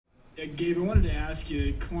Yeah, Gabe, I wanted to ask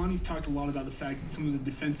you, Kalani's talked a lot about the fact that some of the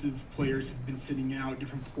defensive players have been sitting out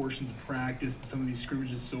different portions of practice and some of these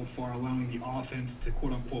scrimmages so far, allowing the offense to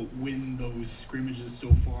quote-unquote win those scrimmages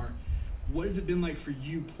so far. What has it been like for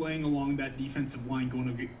you playing along that defensive line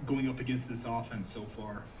going up against this offense so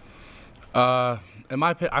far? In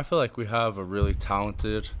my opinion, I feel like we have a really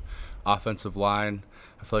talented offensive line.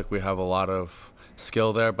 I feel like we have a lot of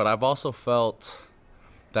skill there, but I've also felt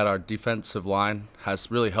that our defensive line has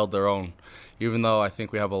really held their own. Even though I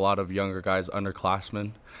think we have a lot of younger guys,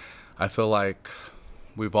 underclassmen, I feel like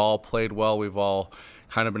we've all played well. We've all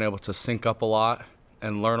kind of been able to sync up a lot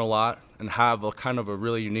and learn a lot and have a kind of a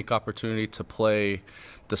really unique opportunity to play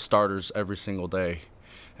the starters every single day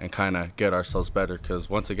and kind of get ourselves better because,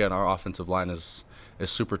 once again, our offensive line is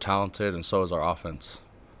super talented, and so is our offense.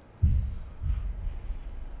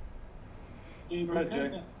 Gabe, Go ahead,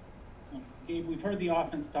 Jay. Gabe, we've heard the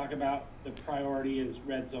offense talk about the priority is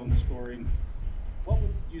red zone scoring. What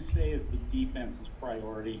would you say is the defense's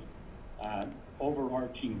priority,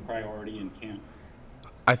 overarching priority in camp?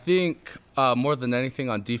 I think more than anything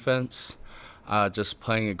on defense, just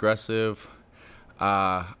playing aggressive.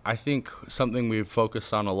 I think something we've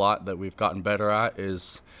focused on a lot that we've gotten better at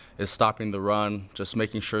is stopping the run, just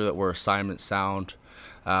making sure that we're assignment sound,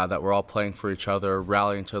 that we're all playing for each other,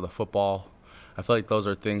 rallying to the football. I feel like those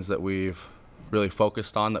are things that we've really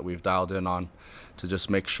focused on, that we've dialed in on, to just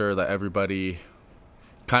make sure that everybody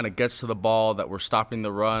kind of gets to the ball, that we're stopping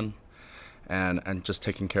the run, and just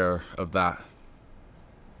taking care of that.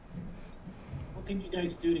 What can you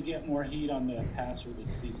guys do to get more heat on the passer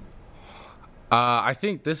this season? I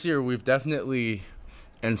think this year we've definitely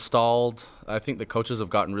installed, I think the coaches have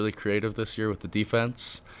gotten really creative this year with the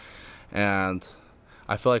defense, and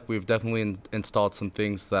I feel like we've definitely installed some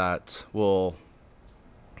things that will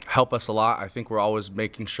help us a lot. I think we're always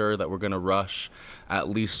making sure that we're going to rush at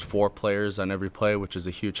least 4 players on every play, which is a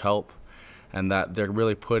huge help, and that they're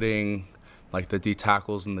really putting like the D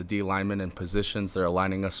tackles and the D linemen in positions. They're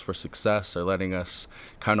aligning us for success. They're letting us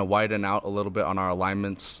kind of widen out a little bit on our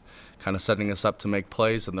alignments, kind of setting us up to make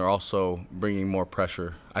plays, and they're also bringing more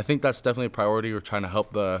pressure. I think that's definitely a priority. We're trying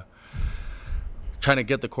to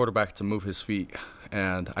get the quarterback to move his feet,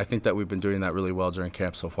 and I think that we've been doing that really well during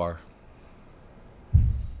camp so far.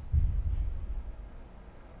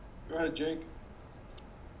 Go ahead, Jake.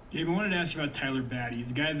 Gabe, I wanted to ask you about Tyler Batty.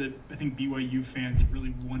 He's a guy that I think BYU fans have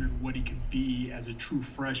really wondered what he could be as a true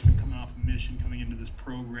freshman coming off a mission, coming into this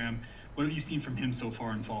program. What have you seen from him so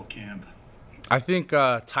far in fall camp? I think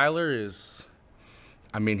Tyler is,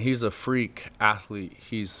 he's a freak athlete.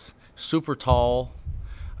 He's super tall.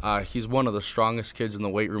 He's one of the strongest kids in the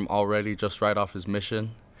weight room already, just right off his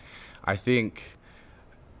mission. I think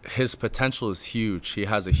his potential is huge. He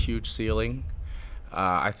has a huge ceiling.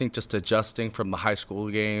 I think just adjusting from the high school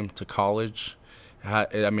game to college,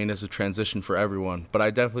 is a transition for everyone. But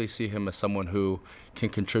I definitely see him as someone who can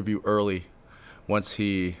contribute early once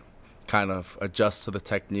he kind of adjusts to the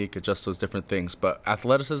technique, adjusts those different things. But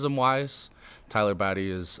athleticism-wise, Tyler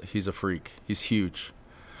Batty he's a freak. He's huge.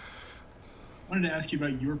 I wanted to ask you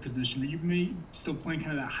about your position. Are you still playing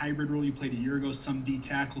kind of that hybrid role you played a year ago, some D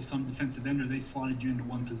tackle, some defensive end, or they slotted you into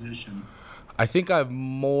one position? I think I've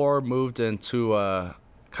more moved into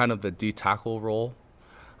kind of the D tackle role.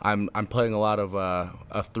 I'm playing a lot of a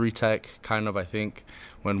 3-tech kind of, I think,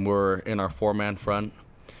 when we're in our 4-man front.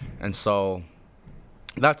 And so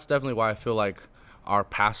that's definitely why I feel like our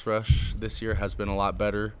pass rush this year has been a lot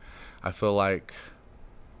better. I feel like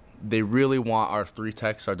they really want our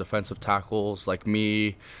 3-techs, our defensive tackles, like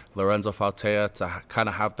me, Lorenzo Faltea, to kind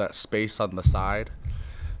of have that space on the side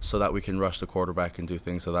so that we can rush the quarterback and do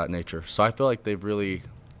things of that nature. So I feel like they've really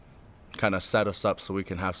kind of set us up so we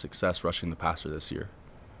can have success rushing the passer this year.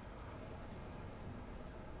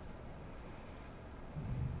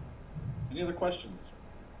 Any other questions?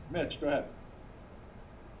 Mitch, go ahead.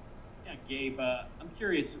 Yeah, Gabe, I'm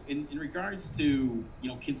curious, in regards to,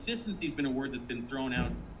 consistency's been a word that's been thrown out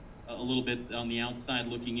a little bit on the outside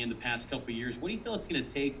looking in the past couple of years. What do you feel it's going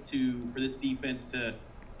to take for this defense to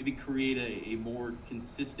maybe create a more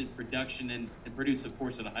consistent production and produce, of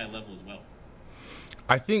course, at a high level as well?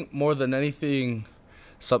 I think more than anything,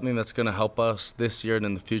 something that's going to help us this year and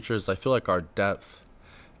in the future is I feel like our depth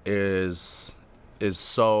is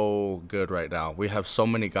so good right now. We have so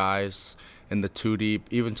many guys in the 2 deep,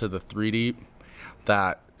 even to the 3 deep,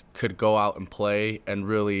 that could go out and play and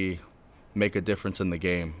really make a difference in the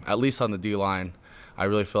game. At least on the D-line, I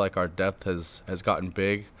really feel like our depth has gotten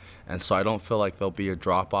big, and so I don't feel like there'll be a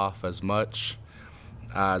drop-off as much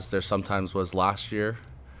as there sometimes was last year.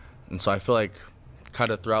 And so I feel like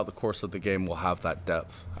kind of throughout the course of the game we'll have that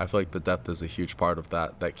depth. I feel like the depth is a huge part of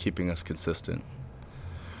that keeping us consistent.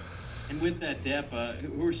 And with that depth,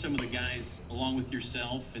 who are some of the guys, along with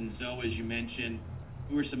yourself and Zoe, as you mentioned,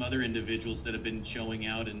 who are some other individuals that have been showing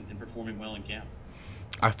out and performing well in camp?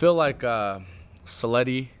 I feel like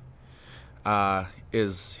Saletti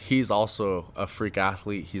he's also a freak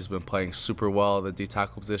athlete. He's been playing super well at the D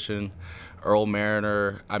tackle position. Earl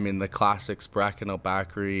Mariner, I mean the classics, Bracken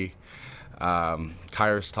O'Backery,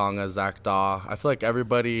 Kyrus Tonga, Zach Daw. I feel like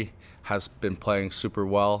everybody has been playing super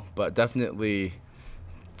well, but definitely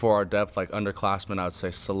for our depth, like underclassmen, I would say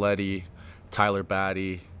Saletti, Tyler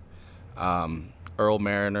Batty, Earl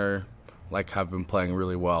Mariner, have been playing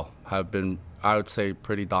really well. Have been, I would say,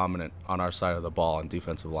 pretty dominant on our side of the ball on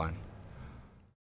defensive line.